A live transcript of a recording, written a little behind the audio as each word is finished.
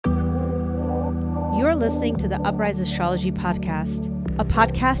listening to the Uprise Astrology Podcast, a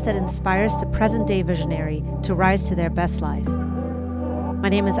podcast that inspires the present-day visionary to rise to their best life. My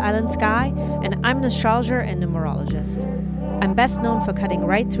name is Island Sky, and I'm an astrologer and numerologist. I'm best known for cutting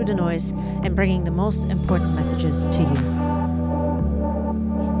right through the noise and bringing the most important messages to you.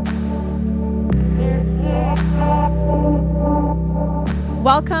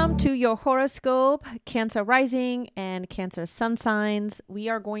 Welcome to your horoscope, Cancer rising and Cancer sun signs. We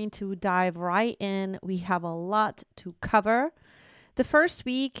are going to dive right in. We have a lot to cover. The first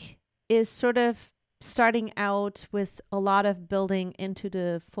week is sort of starting out with a lot of building into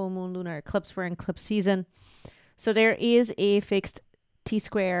the full moon lunar eclipse. We're in eclipse season. So there is a fixed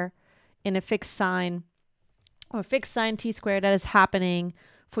T-square in a fixed sign or fixed sign T-square that is happening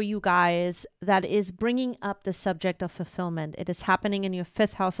for you guys that is bringing up the subject of fulfillment. It is happening in your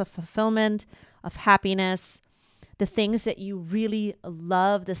fifth house of fulfillment, of happiness, the things that you really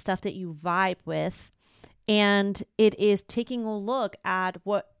love, the stuff that you vibe with. And it is taking a look at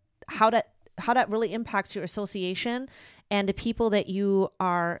how that really impacts your association and the people that you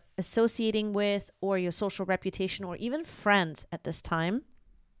are associating with, or your social reputation, or even friends at this time.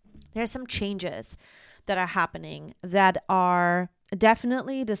 There are some changes that are happening that are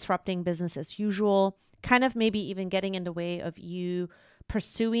definitely disrupting business as usual, kind of maybe even getting in the way of you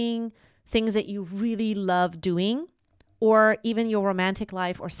pursuing things that you really love doing, or even your romantic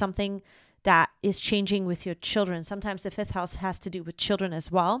life, or something that is changing with your children. Sometimes the fifth house has to do with children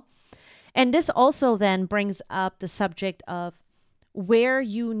as well. And this also then brings up the subject of where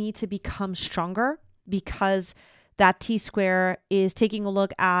you need to become stronger, because that T-square is taking a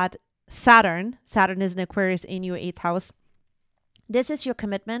look at Saturn. Saturn is in Aquarius in your 8th house. This is your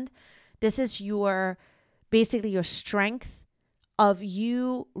commitment. This is basically your strength of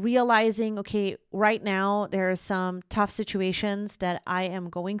you realizing, okay, right now there are some tough situations that I am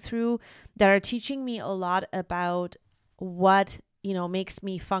going through that are teaching me a lot about what, makes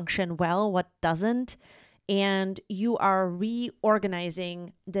me function well, what doesn't. And you are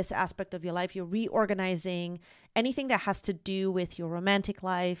reorganizing this aspect of your life. You're reorganizing anything that has to do with your romantic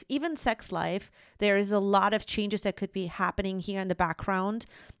life, even sex life. There is a lot of changes that could be happening here in the background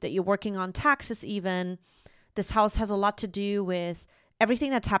that you're working on, taxes even. This house has a lot to do with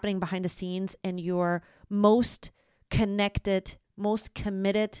everything that's happening behind the scenes and your most connected, most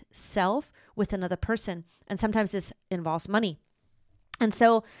committed self with another person. And sometimes this involves money. And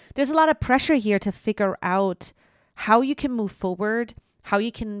so there's a lot of pressure here to figure out how you can move forward, how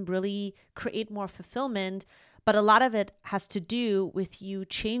you can really create more fulfillment. But a lot of it has to do with you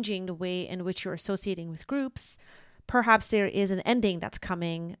changing the way in which you're associating with groups. Perhaps there is an ending that's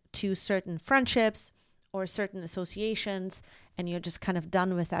coming to certain friendships or certain associations, and you're just kind of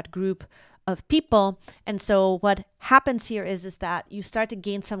done with that group of people. And so what happens here is that you start to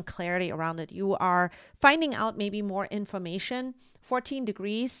gain some clarity around it. You are finding out maybe more information. 14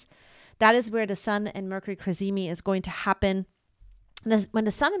 degrees, that is where the Sun and Mercury crisimi is going to happen. When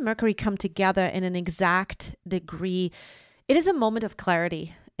the Sun and Mercury come together in an exact degree, it is a moment of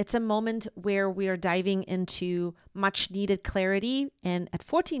clarity. It's a moment where we are diving into much needed clarity. And at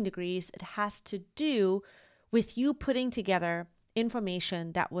 14 degrees, it has to do with you putting together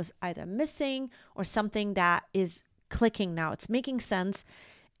information that was either missing or something that is clicking now. It's making sense.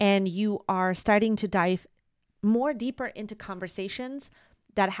 And you are starting to dive more deeper into conversations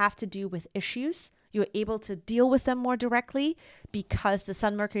that have to do with issues. You're able to deal with them more directly because the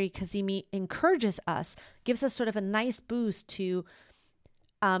Sun Mercury crisimi encourages us, gives us sort of a nice boost to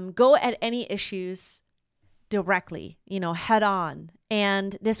go at any issues directly, head on.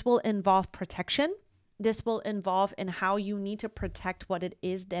 And this will involve protection. This will involve in how you need to protect what it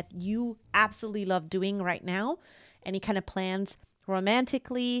is that you absolutely love doing right now. Any kind of plans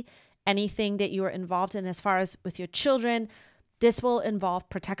romantically, anything that you're involved in as far as with your children, this will involve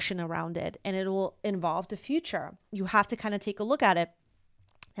protection around it, and it will involve the future. You have to kind of take a look at it.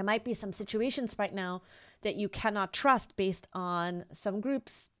 There might be some situations right now that you cannot trust based on some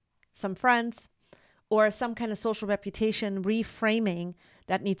groups, some friends, or some kind of social reputation reframing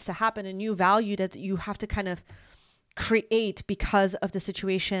that needs to happen, a new value that you have to kind of create because of the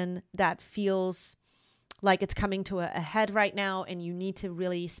situation that feels like it's coming to a head right now, and you need to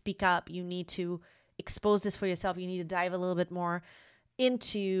really speak up. You need to expose this for yourself. You need to dive a little bit more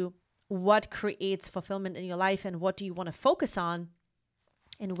into what creates fulfillment in your life and what do you want to focus on,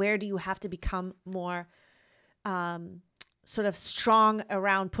 and where do you have to become more sort of strong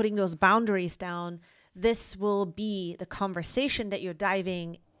around putting those boundaries down. This will be the conversation that you're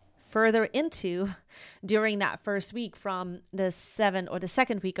diving further into during that first week from the 7th, or the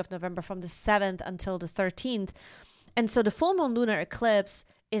second week of November, from the 7th until the 13th. And so the full moon lunar eclipse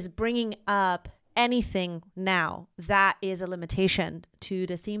is bringing up anything now that is a limitation to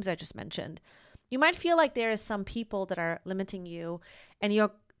the themes I just mentioned. You might feel like there is some people that are limiting you and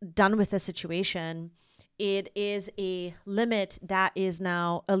you're done with the situation. It is a limit that is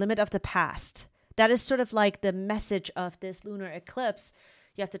now a limit of the past. That is sort of like the message of this lunar eclipse.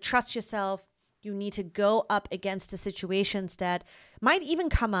 You have to trust yourself. You need to go up against the situations that might even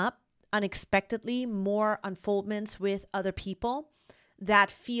come up unexpectedly, more unfoldments with other people that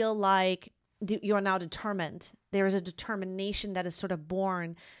feel like you are now determined. There is a determination that is sort of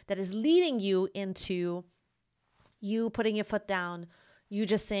born, that is leading you into you putting your foot down, you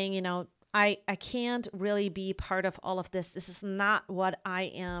just saying, you know, I can't really be part of all of this. This is not what I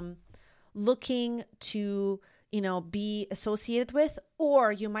am looking to, you know, be associated with.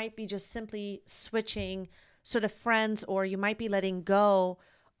 Or you might be just simply switching sort of friends, or you might be letting go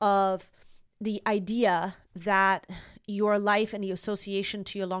of the idea that your life and the association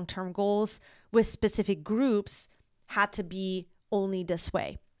to your long-term goals with specific groups had to be only this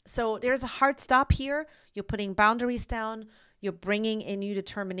way. So there's a hard stop here. You're putting boundaries down. You're bringing a new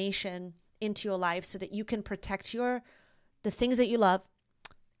determination into your life so that you can protect the things that you love.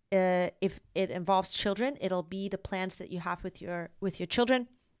 If it involves children, it'll be the plans that you have with your children.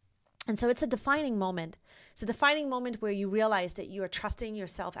 And so it's a defining moment. It's a defining moment where you realize that you are trusting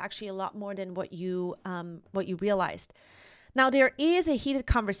yourself actually a lot more than what you realized. Now, there is a heated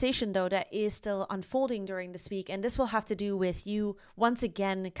conversation, though, that is still unfolding during this week. And this will have to do with you, once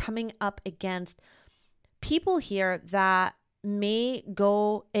again, coming up against people here that may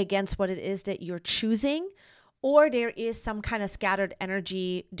go against what it is that you're choosing, or there is some kind of scattered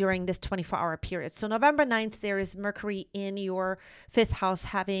energy during this 24-hour period. So November 9th, there is Mercury in your 5th house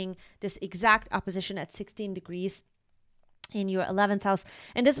having this exact opposition at 16 degrees in your 11th house.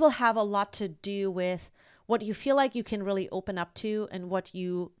 And this will have a lot to do with what you feel like you can really open up to and what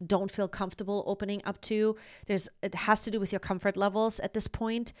you don't feel comfortable opening up to. It has to do with your comfort levels at this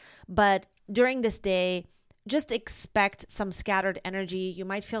point. But during this day, just expect some scattered energy. You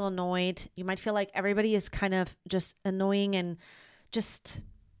might feel annoyed. You might feel like everybody is kind of just annoying and just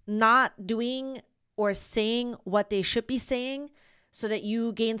not doing or saying what they should be saying, so that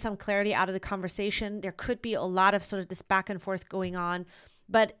you gain some clarity out of the conversation. There could be a lot of sort of this back and forth going on,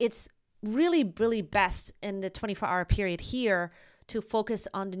 but it's really, really best in the 24-hour period here to focus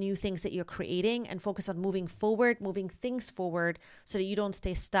on the new things that you're creating and focus on moving things forward so that you don't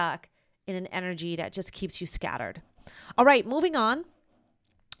stay stuck in an energy that just keeps you scattered. All right, moving on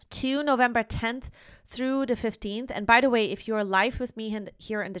to November 10th through the 15th. And by the way, if you're live with me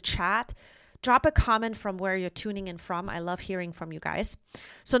here in the chat, drop a comment from where you're tuning in from. I love hearing from you guys.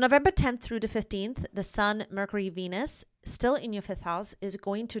 So November 10th through the 15th, the Sun, Mercury, Venus, still in your 5th house, is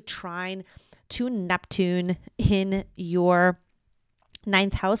going to trine to Neptune in your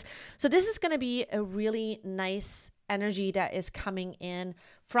 9th house. So this is going to be a really nice energy that is coming in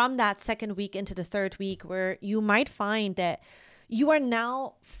from that second week into the third week, where you might find that you are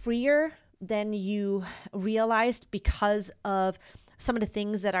now freer than you realized because of some of the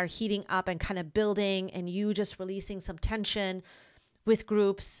things that are heating up and kind of building, and you just releasing some tension with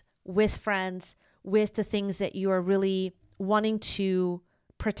groups, with friends, with the things that you are really wanting to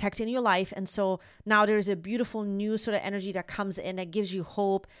protect in your life. And so now there's a beautiful new sort of energy that comes in that gives you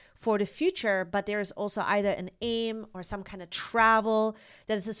hope for the future, but there's also either an aim or some kind of travel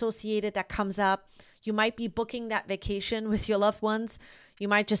that is associated that comes up. You might be booking that vacation with your loved ones. You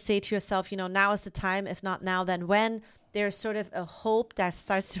might just say to yourself, you know, now is the time. If not now, then when? There's sort of a hope that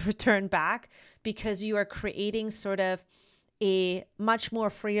starts to return back because you are creating sort of a much more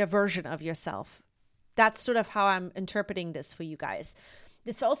freer version of yourself. That's sort of how I'm interpreting this for you guys.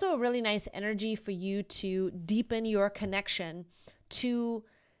 It's also a really nice energy for you to deepen your connection to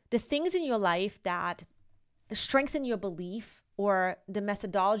the things in your life that strengthen your belief, or the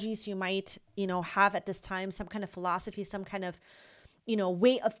methodologies you might, have at this time, some kind of philosophy, some kind of,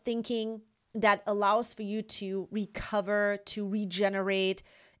 way of thinking that allows for you to recover, to regenerate.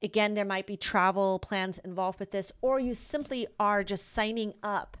 Again, there might be travel plans involved with this, or you simply are just signing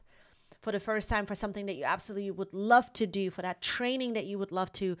up for the first time for something that you absolutely would love to do, for that training that you would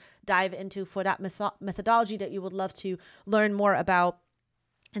love to dive into, for that methodology that you would love to learn more about.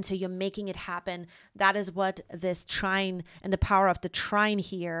 And so you're making it happen. That is what this trine and the power of the trine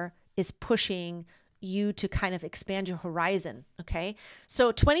here is pushing you to kind of expand your horizon. Okay.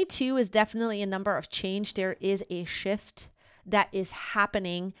 So 22 is definitely a number of change. There is a shift that is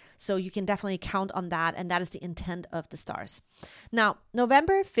happening. So you can definitely count on that. And that is the intent of the stars. Now,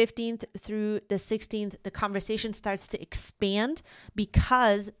 November 15th through the 16th, the conversation starts to expand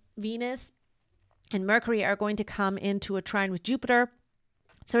because Venus and Mercury are going to come into a trine with Jupiter.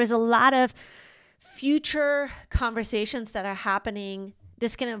 So there's a lot of future conversations that are happening.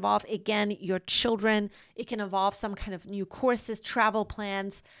 This can involve, again, your children. It can involve some kind of new courses, travel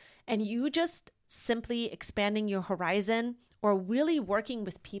plans, and you just simply expanding your horizon or really working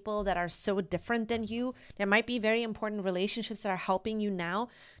with people that are so different than you. There might be very important relationships that are helping you now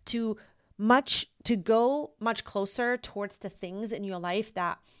to go much closer towards the things in your life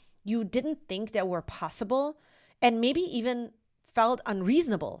that you didn't think that were possible and maybe even felt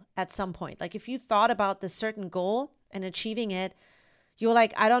unreasonable at some point. Like if you thought about this certain goal and achieving it, you're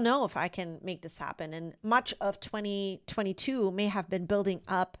like, I don't know if I can make this happen. And much of 2022 may have been building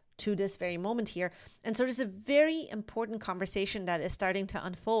up to this very moment here. And so there's a very important conversation that is starting to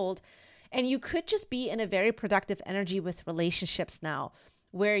unfold. And you could just be in a very productive energy with relationships now,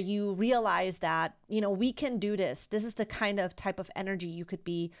 where you realize that, we can do this. This is the kind of type of energy you could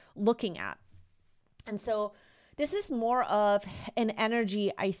be looking at. And so this is more of an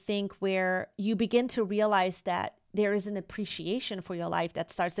energy, I think, where you begin to realize that there is an appreciation for your life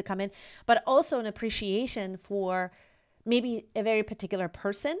that starts to come in, but also an appreciation for maybe a very particular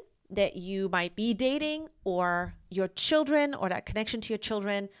person that you might be dating, or your children, or that connection to your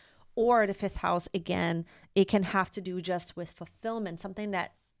children, or the fifth house. Again, it can have to do just with fulfillment, something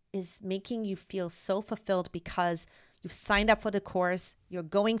that is making you feel so fulfilled because you've signed up for the course, you're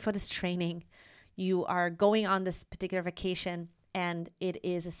going for this training, you are going on this particular vacation, and it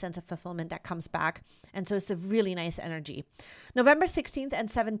is a sense of fulfillment that comes back. And so it's a really nice energy. November 16th and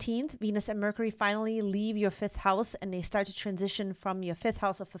 17th, Venus and Mercury finally leave your fifth house, and they start to transition from your fifth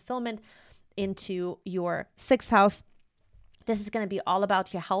house of fulfillment into your sixth house. This is going to be all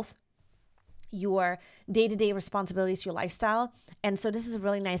about your health, your day-to-day responsibilities, your lifestyle. And so this is a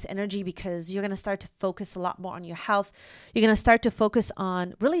really nice energy because you're going to start to focus a lot more on your health. You're going to start to focus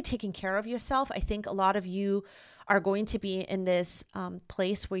on really taking care of yourself. I think a lot of you are going to be in this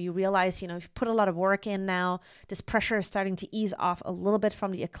place where you realize, you've put a lot of work in now. This pressure is starting to ease off a little bit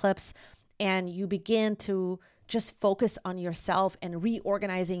from the eclipse, and you begin to just focus on yourself and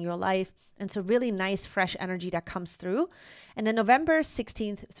reorganizing your life. And so really nice, fresh energy that comes through. And then November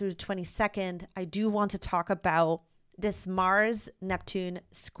 16th through the 22nd, I do want to talk about this Mars-Neptune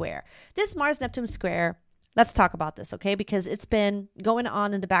square. This Mars-Neptune square, let's talk about this, okay? Because it's been going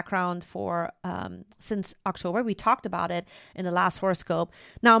on in the background for since October. We talked about it in the last horoscope.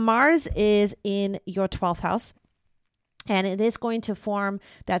 Now, Mars is in your 12th house, and it is going to form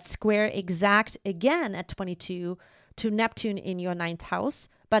that square exact again at 22 to Neptune in your 9th house.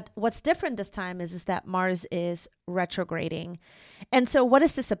 But what's different this time is that Mars is retrograding. And so what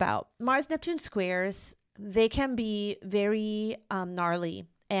is this about? Mars-Neptune squares, they can be very gnarly.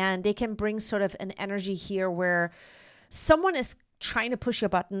 And they can bring sort of an energy here where someone is trying to push your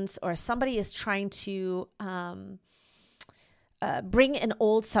buttons, or somebody is trying to bring an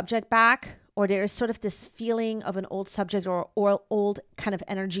old subject back, or there is sort of this feeling of an old subject or old kind of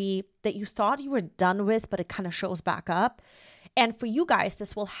energy that you thought you were done with, but it kind of shows back up. And for you guys,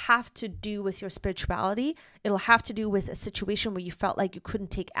 this will have to do with your spirituality. It'll have to do with a situation where you felt like you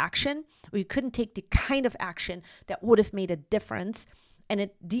couldn't take action, or you couldn't take the kind of action that would have made a difference. And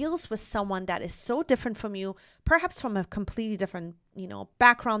it deals with someone that is so different from you, perhaps from a completely different,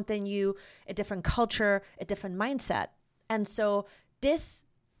 background than you, a different culture, a different mindset. And so this,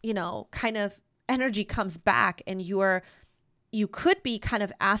 kind of energy comes back, and you could be kind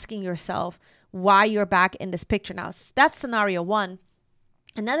of asking yourself why you're back in this picture. Now, that's scenario one.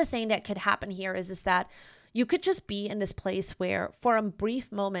 Another thing that could happen here is that you could just be in this place where, for a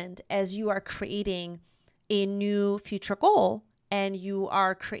brief moment, as you are creating a new future goal, and you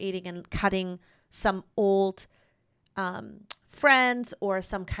are creating and cutting some old friends or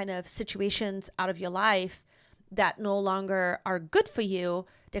some kind of situations out of your life that no longer are good for you,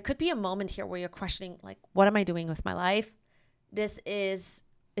 there could be a moment here where you're questioning, like, what am I doing with my life? Is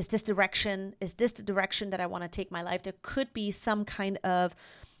this the direction that I want to take my life? There could be some kind of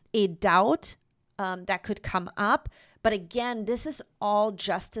a doubt that could come up. But again, this is all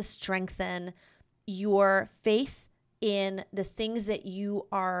just to strengthen your faith in the things that you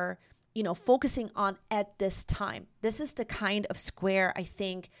are, focusing on at this time. This is the kind of square, I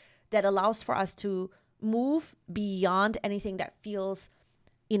think, that allows for us to move beyond anything that feels,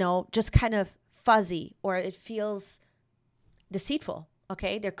 just kind of fuzzy, or it feels deceitful.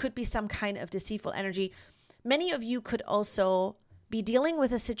 Okay. There could be some kind of deceitful energy. Many of you could also be dealing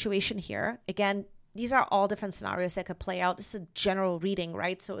with a situation here. Again, these are all different scenarios that could play out. This is a general reading,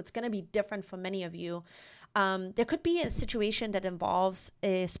 right? So it's going to be different for many of you. There could be a situation that involves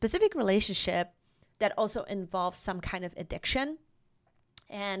a specific relationship that also involves some kind of addiction,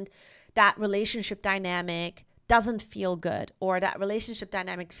 and that relationship dynamic doesn't feel good, or that relationship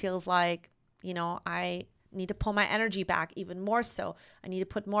dynamic feels like I need to pull my energy back even more so. I need to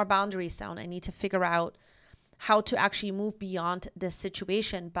put more boundaries down. I need to figure out how to actually move beyond this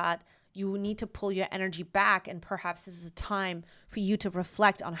situation, but you need to pull your energy back. And perhaps this is a time for you to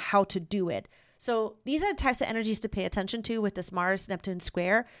reflect on how to do it. So these are the types of energies to pay attention to with this Mars-Neptune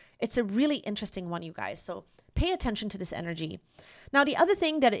square. It's a really interesting one, you guys. So pay attention to this energy. Now, the other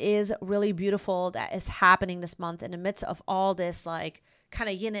thing that is really beautiful that is happening this month in the midst of all this like kind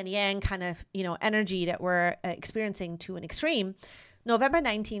of yin and yang kind of, energy that we're experiencing to an extreme, November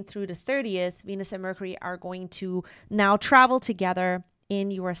 19th through the 30th, Venus and Mercury are going to now travel together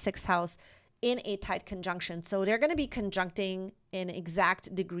in your sixth house in a tight conjunction. So they're going to be conjuncting in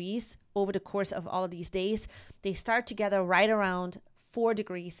exact degrees over the course of all of these days. They start together right around 4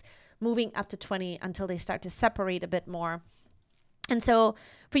 degrees, moving up to 20 until they start to separate a bit more. And so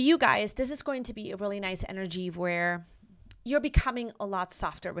for you guys, this is going to be a really nice energy where you're becoming a lot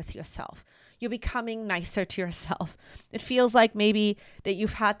softer with yourself. You're becoming nicer to yourself. It feels like maybe that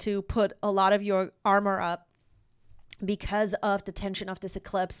you've had to put a lot of your armor up because of the tension of this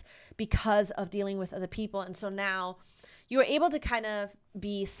eclipse, because of dealing with other people. And so now you're able to kind of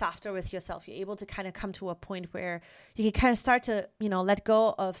be softer with yourself. You're able to kind of come to a point where you can kind of start to, let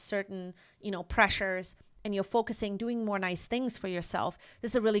go of certain, pressures, and you're focusing, doing more nice things for yourself.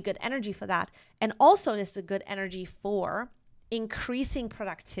 This is a really good energy for that. And also this is a good energy for increasing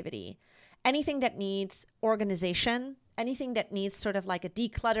productivity. Anything that needs organization, anything that needs sort of like a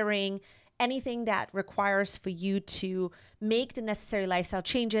decluttering, anything that requires for you to make the necessary lifestyle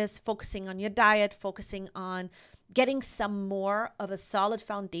changes, focusing on your diet, focusing on getting some more of a solid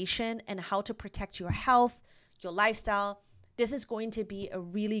foundation and how to protect your health, your lifestyle. This is going to be a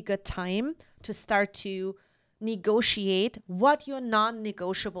really good time to start to negotiate what your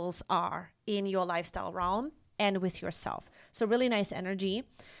non-negotiables are in your lifestyle realm and with yourself. So really nice energy.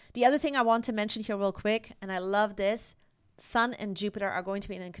 The other thing I want to mention here real quick, and I love this, Sun and Jupiter are going to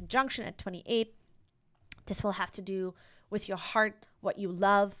be in conjunction at 28. This will have to do with your heart, what you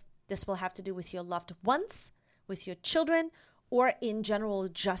love. This will have to do with your loved ones, with your children, or in general,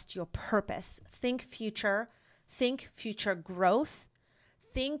 just your purpose. Think future growth.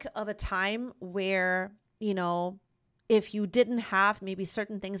 Think of a time where, if you didn't have maybe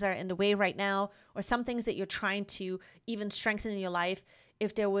certain things that are in the way right now, or some things that you're trying to even strengthen in your life,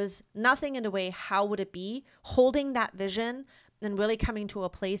 if there was nothing in the way, how would it be? Holding that vision and really coming to a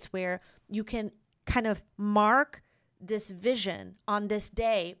place where you can kind of mark this vision on this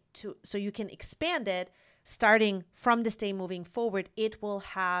day so you can expand it starting from this day moving forward. It will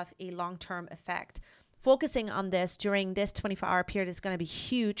have a long-term effect. Focusing on this during this 24-hour period is going to be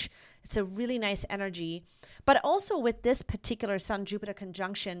huge. It's a really nice energy. But also with this particular Sun-Jupiter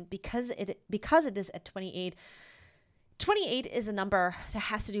conjunction, because it is at 28, 28 is a number that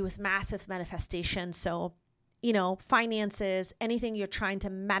has to do with massive manifestation. So, finances, anything you're trying to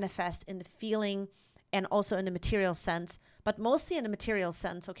manifest in the feeling and also in the material sense, but mostly in the material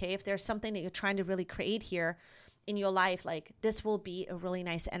sense, okay? If there's something that you're trying to really create here in your life, like this will be a really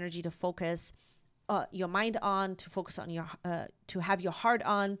nice energy to focus your mind on, to focus on to have your heart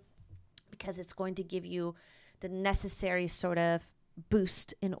on, because it's going to give you the necessary sort of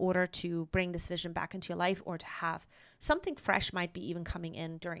boost in order to bring this vision back into your life, or to have something fresh might be even coming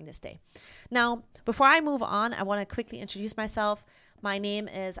in during this day. Now, before I move on, I want to quickly introduce myself. My name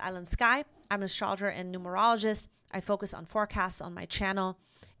is Island Sky. I'm an astrologer and numerologist. I focus on forecasts on my channel,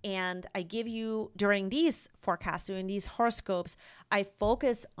 and I give you, during these forecasts, during these horoscopes, I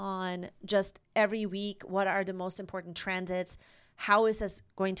focus on just every week, what are the most important transits, how is this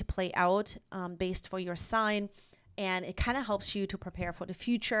going to play out based for your sign, and it kind of helps you to prepare for the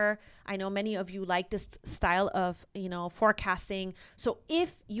future. I know many of you like this style of, forecasting. So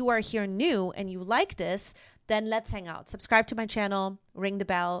if you are here new and you like this, then let's hang out. Subscribe to my channel, ring the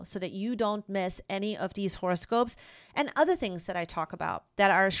bell so that you don't miss any of these horoscopes and other things that I talk about that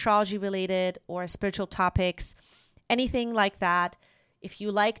are astrology related or spiritual topics, anything like that. If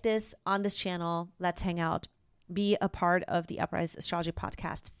you like this on this channel, let's hang out. Be a part of the Uprise Astrology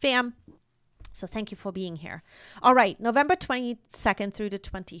Podcast fam. So thank you for being here. All right, November 22nd through the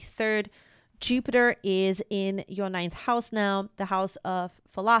 23rd, Jupiter is in your 9th house now, the house of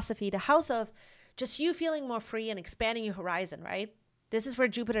philosophy, the house of just you feeling more free and expanding your horizon, right? This is where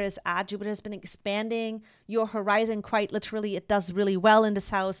Jupiter is at. Jupiter has been expanding your horizon quite literally. It does really well in this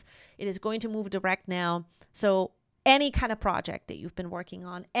house. It is going to move direct now. So any kind of project that you've been working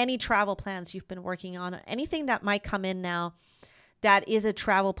on, any travel plans you've been working on, anything that might come in now that is a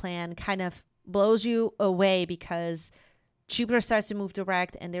travel plan kind of blows you away, because Jupiter starts to move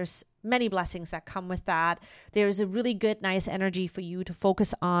direct and there's many blessings that come with that. There's a really good, nice energy for you to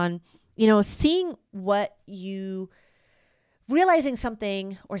focus on seeing what you, realizing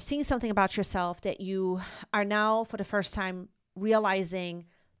something or seeing something about yourself that you are now for the first time realizing,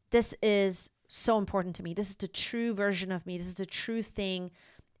 this is so important to me. This is the true version of me. This is the true thing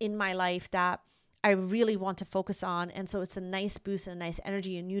in my life that I really want to focus on. And so it's a nice boost and a nice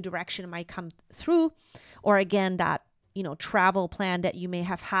energy, a new direction might come through. Or again, that, travel plan that you may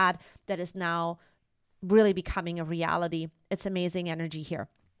have had that is now really becoming a reality. It's amazing energy here.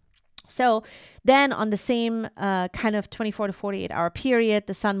 So then on the same kind of 24 to 48 hour period,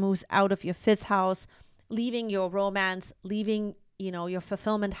 the sun moves out of your fifth house, leaving your romance, leaving, your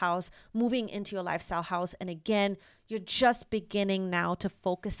fulfillment house, moving into your lifestyle house. And again, you're just beginning now to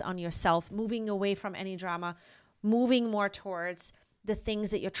focus on yourself, moving away from any drama, moving more towards the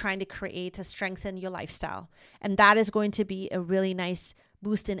things that you're trying to create to strengthen your lifestyle. And that is going to be a really nice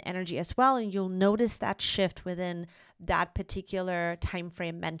boost in energy as well. And you'll notice that shift within that particular time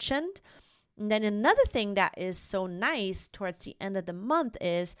frame mentioned. And then another thing that is so nice towards the end of the month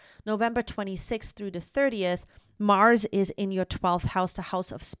is November 26th through the 30th, Mars is in your 12th house, the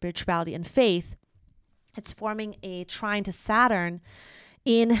house of spirituality and faith. It's forming a trine to Saturn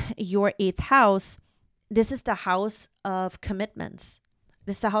in your 8th house. This is the house of commitments.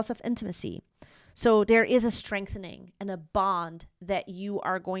 This is the house of intimacy. So there is a strengthening and a bond that you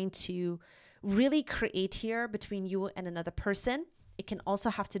are going to really create here between you and another person. It can also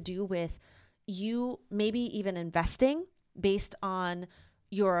have to do with you maybe even investing based on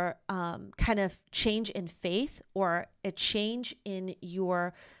your kind of change in faith, or a change in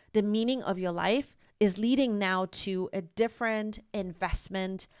the meaning of your life is leading now to a different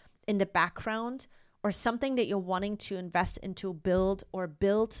investment in the background, or something that you're wanting to invest into, build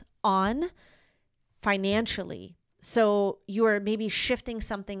on financially. So you're maybe shifting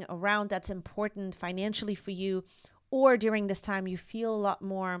something around that's important financially for you, or during this time you feel a lot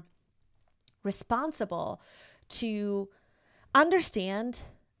more responsible to understand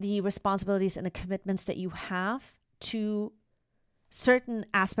the responsibilities and the commitments that you have to certain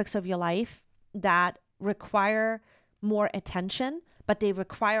aspects of your life that require more attention, but they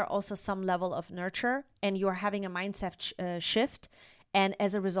require also some level of nurture, and you're having a mindset shift. And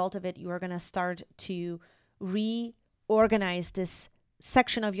as a result of it, you are going to start to reorganize this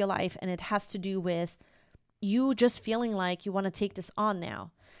section of your life. And it has to do with you just feeling like you want to take this on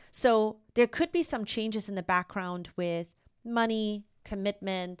now. So there could be some changes in the background with money,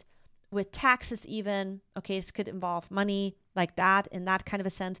 commitment, with taxes even. Okay, this could involve money like that, in that kind of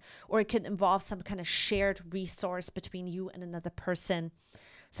a sense, or it could involve some kind of shared resource between you and another person,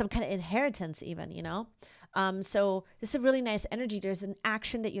 some kind of inheritance even, So this is a really nice energy. There's an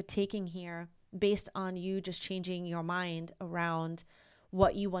action that you're taking here based on you just changing your mind around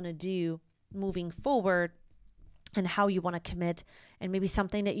what you want to do moving forward and how you want to commit, and maybe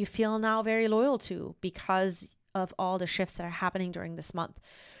something that you feel now very loyal to because of all the shifts that are happening during this month.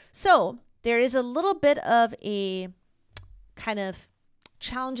 So there is a little bit of a kind of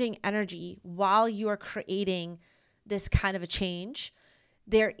challenging energy while you are creating this kind of a change.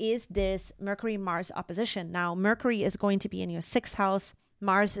 There is this Mercury-Mars opposition. Now, Mercury is going to be in your 6th house.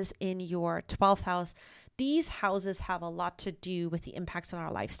 Mars is in your 12th house. These houses have a lot to do with the impacts on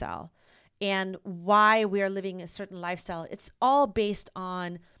our lifestyle and why we are living a certain lifestyle. It's all based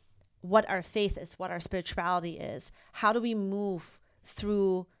on what our faith is, what our spirituality is. How do we move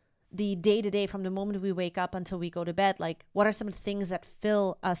through the day-to-day from the moment we wake up until we go to bed? Like, what are some of the things that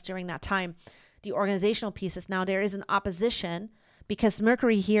fill us during that time? The organizational pieces. Now, there is an opposition because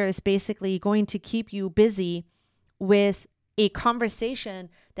Mercury here is basically going to keep you busy with a conversation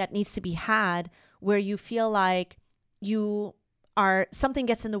that needs to be had where you feel like something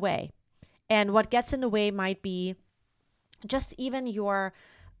gets in the way. And what gets in the way might be just even your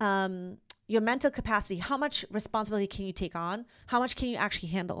mental capacity. How much responsibility can you take on? How much can you actually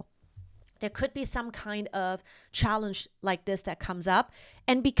handle? There could be some kind of challenge like this that comes up.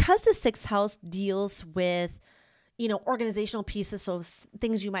 And because the 6th house deals with, organizational pieces, so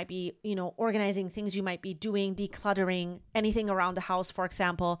things you might be, organizing, things you might be doing, decluttering, anything around the house, for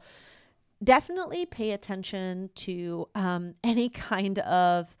example, definitely pay attention to any kind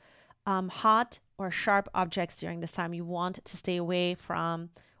of hot or sharp objects during this time. You want to stay away from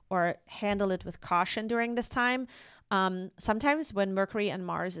or handle it with caution during this time. Sometimes when Mercury and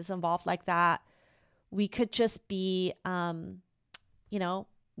Mars is involved like that, we could just be,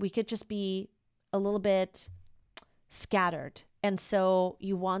 we could just be a little bit scattered. And so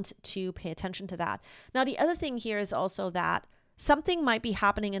you want to pay attention to that. Now, the other thing here is also that something might be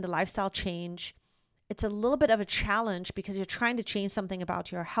happening in the lifestyle change. It's a little bit of a challenge because you're trying to change something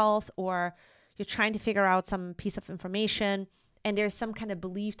about your health, or you're trying to figure out some piece of information. and there's some kind of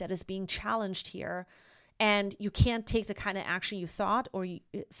belief that is being challenged here, and you can't take the kind of action you thought, or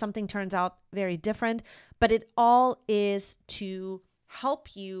something turns out very different, but it all is to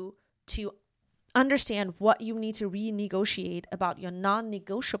help you to understand what you need to renegotiate about your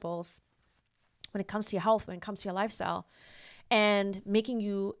non-negotiables when it comes to your health, when it comes to your lifestyle, and making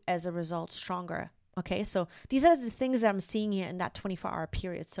you as a result stronger. Okay, so these are the things that I'm seeing here in that 24-hour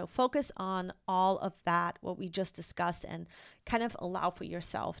period. So focus on all of that, what we just discussed, and kind of allow for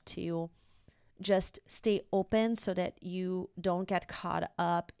yourself to just stay open so that you don't get caught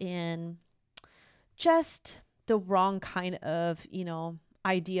up in just the wrong kind of,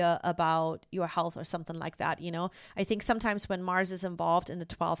 idea about your health or something like that. I think sometimes when Mars is involved in the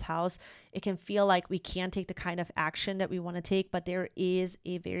 12th house, it can feel like we can't take the kind of action that we want to take, but there is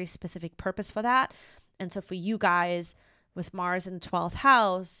a very specific purpose for that. And so for you guys with Mars in the 12th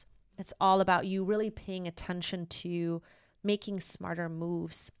house, it's all about you really paying attention to making smarter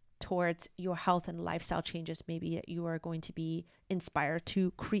moves towards your health and lifestyle changes, maybe that you are going to be inspired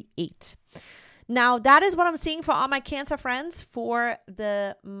to create. Now, that is what I'm seeing for all my Cancer friends for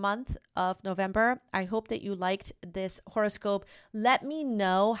the month of November. I hope that you liked this horoscope. Let me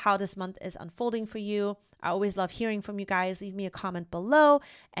know how this month is unfolding for you. I always love hearing from you guys. Leave me a comment below,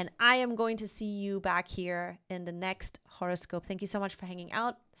 and I am going to see you back here in the next horoscope. Thank you so much for hanging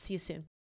out. See you soon.